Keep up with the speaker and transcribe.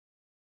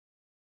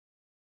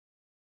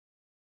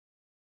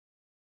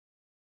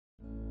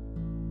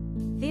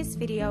This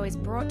video is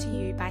brought to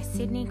you by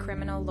Sydney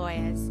Criminal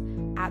Lawyers,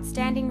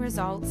 outstanding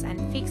results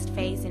and fixed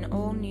fees in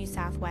all New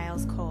South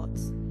Wales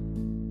courts.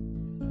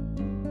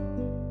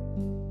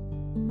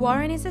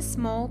 Warren is a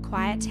small,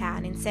 quiet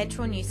town in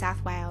central New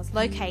South Wales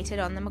located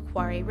on the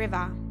Macquarie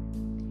River.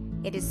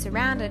 It is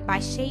surrounded by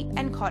sheep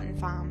and cotton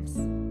farms.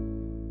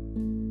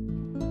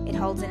 It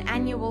holds an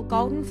annual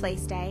Golden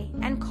Fleece Day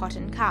and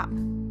Cotton Cup.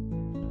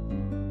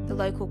 The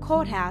local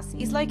courthouse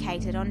is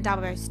located on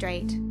Dubbo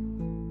Street.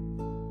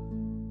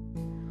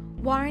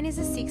 Warren is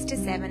a 6 to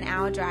 7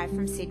 hour drive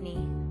from Sydney.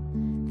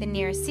 The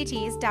nearest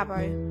city is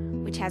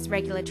Dubbo, which has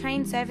regular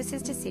train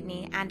services to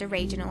Sydney and a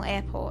regional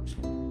airport.